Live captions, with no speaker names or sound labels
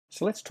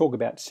So let's talk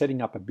about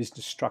setting up a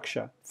business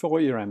structure for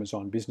your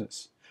Amazon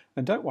business.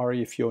 And don't worry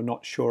if you're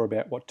not sure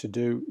about what to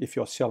do if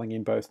you're selling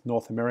in both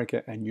North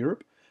America and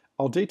Europe.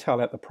 I'll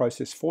detail out the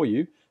process for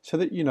you so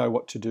that you know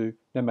what to do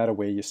no matter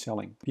where you're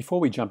selling. Before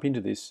we jump into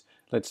this,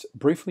 let's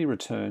briefly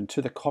return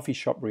to the coffee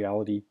shop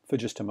reality for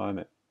just a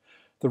moment.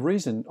 The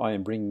reason I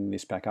am bringing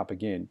this back up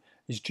again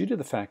is due to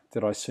the fact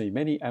that I see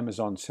many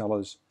Amazon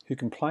sellers who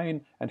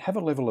complain and have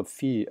a level of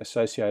fear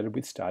associated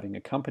with starting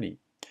a company.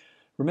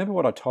 Remember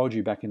what I told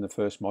you back in the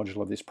first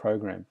module of this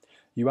program.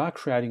 You are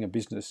creating a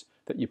business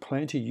that you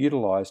plan to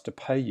utilize to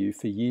pay you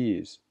for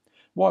years.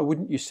 Why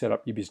wouldn't you set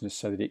up your business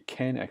so that it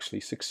can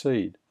actually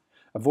succeed?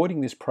 Avoiding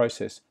this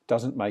process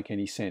doesn't make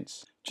any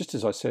sense. Just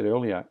as I said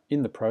earlier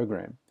in the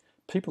program,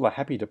 people are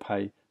happy to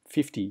pay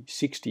 $50,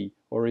 $60,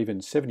 or even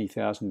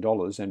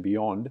 $70,000 and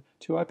beyond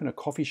to open a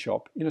coffee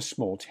shop in a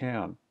small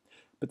town.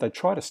 But they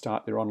try to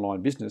start their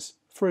online business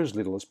for as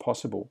little as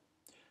possible.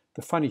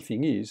 The funny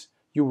thing is,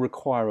 you'll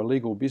require a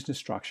legal business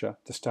structure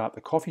to start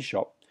the coffee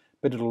shop,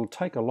 but it'll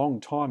take a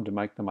long time to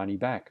make the money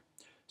back.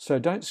 So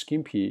don't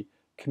skimp here,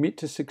 commit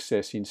to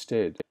success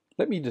instead.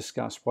 Let me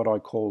discuss what I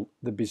call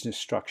the business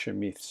structure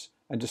myths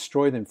and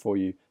destroy them for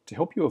you to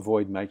help you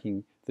avoid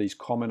making these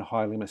common,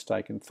 highly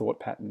mistaken thought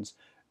patterns.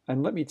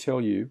 And let me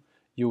tell you,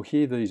 you'll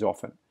hear these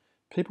often.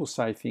 People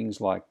say things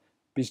like,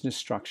 business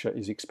structure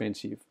is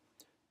expensive,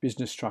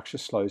 business structure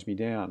slows me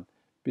down,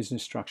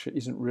 business structure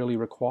isn't really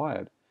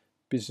required,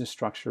 business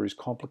structure is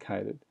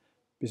complicated,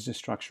 business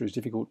structure is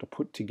difficult to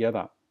put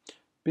together,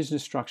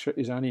 business structure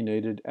is only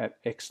needed at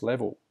X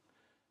level.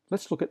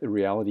 Let's look at the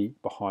reality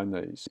behind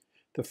these.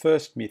 The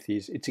first myth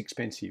is it's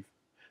expensive.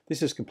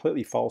 This is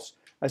completely false,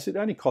 as it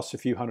only costs a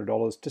few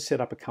 $100s to set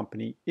up a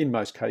company in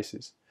most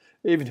cases.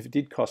 Even if it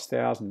did cost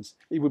thousands,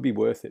 it would be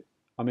worth it.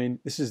 I mean,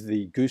 this is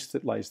the goose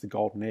that lays the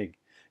golden egg.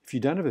 If you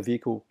don't have a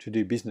vehicle to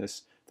do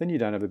business, then you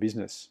don't have a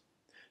business.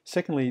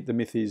 Secondly, the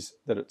myth is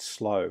that it's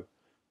slow.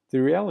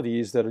 The reality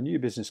is that a new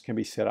business can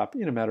be set up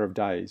in a matter of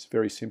days,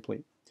 very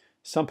simply.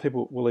 Some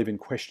people will even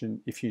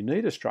question if you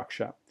need a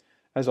structure.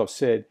 As I've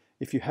said,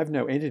 if you have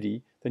no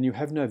entity, then you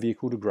have no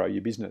vehicle to grow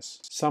your business.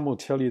 Some will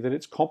tell you that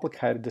it's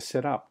complicated to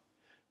set up.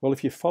 Well,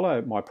 if you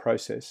follow my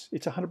process,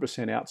 it's 100%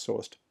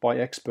 outsourced by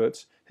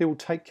experts who will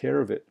take care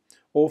of it,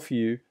 all for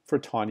you for a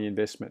tiny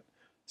investment.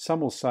 Some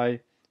will say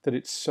that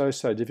it's so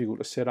difficult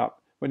to set up,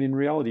 when in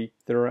reality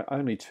there are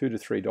only 2 to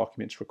 3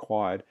 documents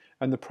required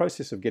and the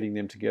process of getting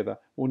them together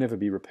will never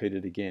be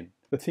repeated again.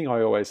 The thing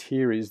I always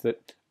hear is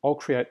that I'll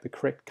create the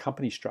correct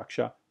company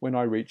structure when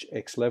I reach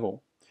X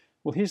level.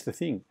 Well, here's the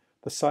thing,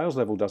 the sales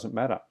level doesn't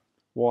matter.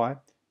 Why?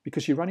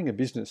 Because you're running a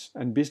business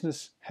and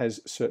business has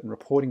certain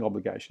reporting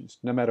obligations,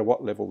 no matter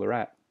what level they're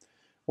at.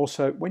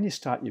 Also, when you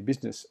start your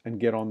business and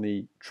get on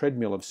the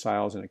treadmill of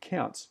sales and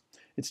accounts,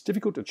 it's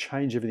difficult to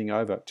change everything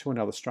over to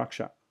another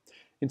structure.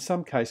 In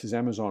some cases,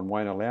 Amazon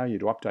won't allow you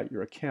to update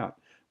your account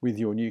with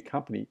your new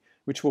company,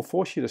 which will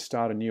force you to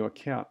start a new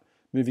account,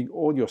 moving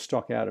all your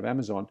stock out of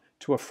Amazon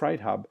to a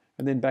freight hub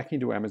and then back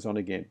into Amazon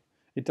again.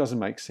 It doesn't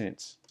make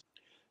sense.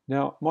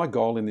 Now, my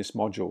goal in this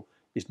module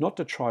is not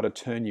to try to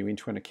turn you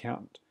into an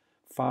accountant.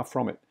 Far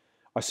from it.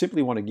 I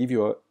simply want to give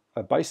you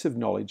a base of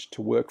knowledge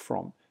to work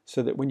from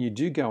so that when you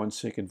do go and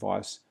seek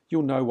advice,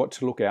 you'll know what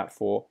to look out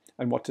for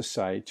and what to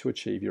say to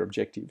achieve your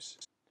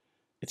objectives.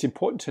 It's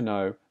important to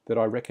know that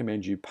I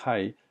recommend you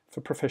pay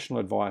for professional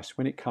advice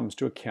when it comes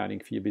to accounting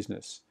for your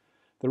business.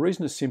 The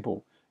reason is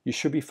simple. You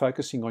should be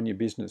focusing on your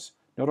business,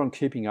 not on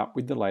keeping up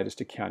with the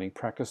latest accounting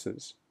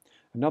practices.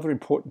 Another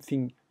important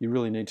thing you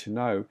really need to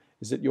know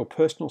is that your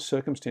personal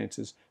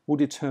circumstances will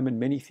determine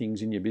many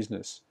things in your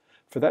business.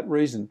 For that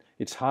reason,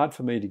 it's hard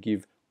for me to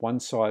give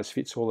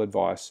one-size-fits-all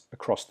advice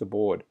across the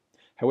board.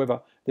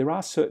 However, there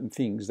are certain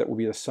things that will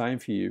be the same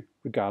for you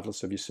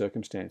regardless of your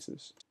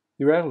circumstances.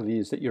 The reality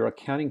is that your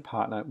accounting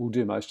partner will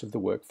do most of the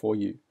work for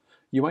you.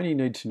 You only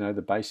need to know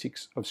the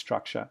basics of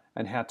structure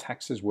and how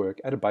taxes work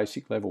at a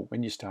basic level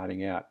when you're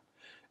starting out.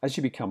 As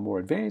you become more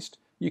advanced,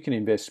 you can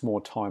invest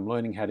more time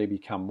learning how to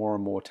become more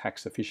and more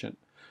tax efficient.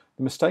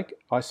 The mistake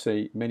I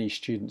see many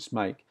students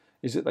make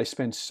is that they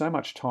spend so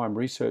much time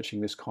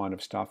researching this kind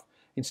of stuff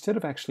instead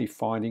of actually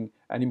finding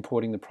and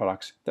importing the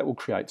products that will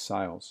create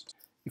sales.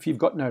 If you've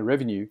got no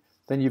revenue,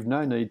 then you've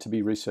no need to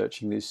be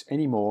researching this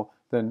any more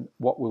than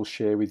what we'll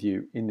share with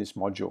you in this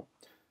module.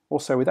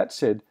 Also, with that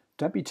said,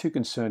 don't be too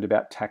concerned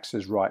about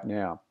taxes right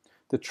now.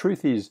 The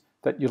truth is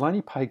that you'll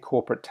only pay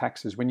corporate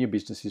taxes when your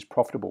business is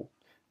profitable.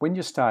 When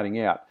you're starting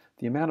out,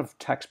 the amount of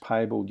tax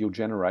payable you'll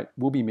generate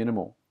will be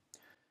minimal.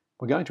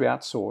 We're going to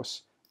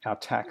outsource our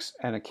tax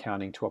and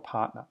accounting to a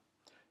partner.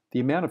 The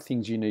amount of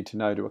things you need to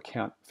know to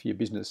account for your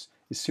business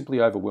is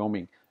simply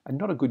overwhelming and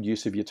not a good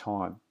use of your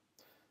time.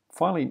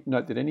 Finally,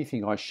 note that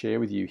anything I share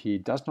with you here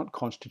does not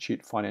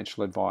constitute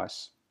financial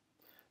advice.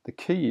 The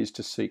key is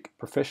to seek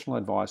professional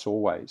advice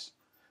always.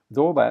 With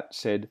all that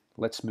said,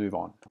 let's move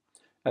on.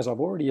 As I've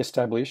already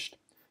established,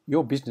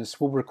 your business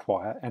will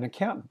require an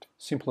accountant.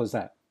 Simple as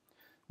that.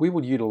 We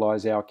will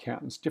utilize our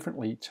accountants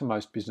differently to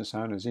most business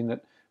owners in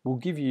that we'll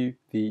give you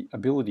the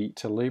ability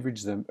to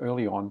leverage them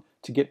early on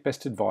to get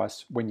best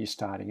advice when you're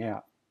starting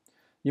out.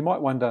 You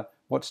might wonder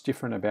what's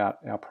different about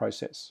our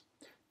process.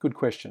 Good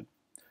question.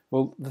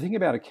 Well, the thing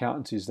about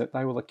accountants is that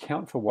they will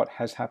account for what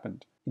has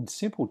happened. In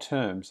simple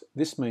terms,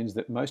 this means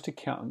that most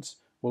accountants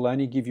will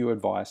only give you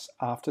advice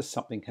after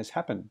something has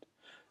happened.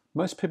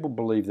 Most people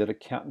believe that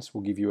accountants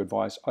will give you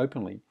advice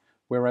openly,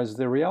 whereas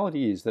the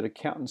reality is that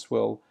accountants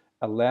will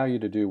allow you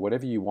to do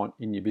whatever you want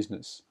in your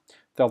business.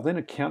 They'll then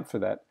account for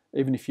that,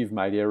 even if you've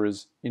made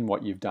errors in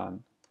what you've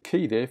done. The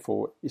key,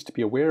 therefore, is to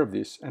be aware of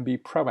this and be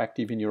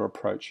proactive in your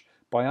approach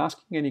by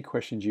asking any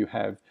questions you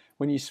have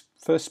when you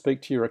first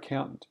speak to your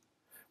accountant.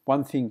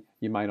 One thing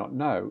you may not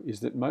know is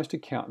that most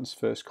accountants'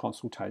 first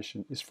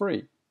consultation is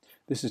free.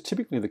 This is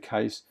typically the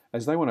case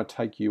as they want to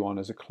take you on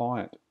as a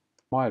client.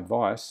 My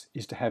advice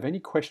is to have any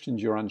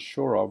questions you're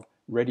unsure of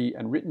ready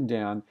and written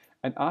down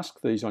and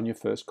ask these on your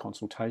first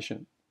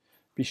consultation.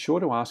 Be sure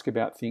to ask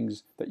about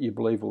things that you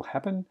believe will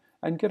happen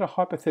and get a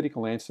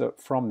hypothetical answer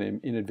from them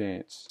in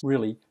advance.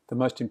 Really, the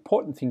most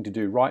important thing to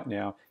do right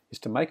now is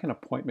to make an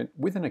appointment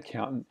with an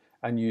accountant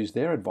and use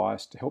their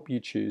advice to help you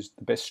choose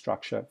the best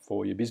structure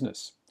for your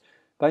business.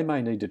 They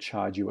may need to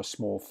charge you a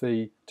small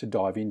fee to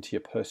dive into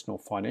your personal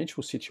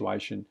financial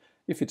situation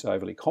if it's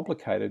overly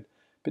complicated,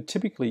 but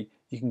typically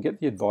you can get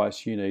the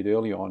advice you need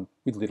early on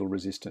with little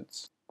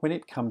resistance. When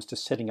it comes to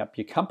setting up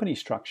your company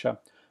structure,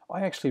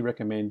 I actually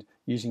recommend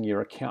using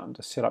your accountant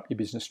to set up your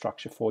business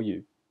structure for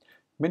you.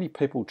 Many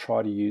people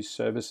try to use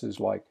services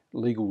like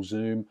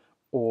LegalZoom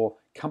or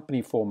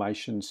company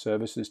formation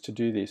services to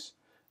do this,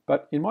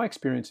 but in my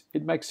experience,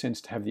 it makes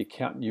sense to have the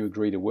accountant you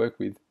agree to work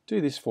with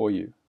do this for you.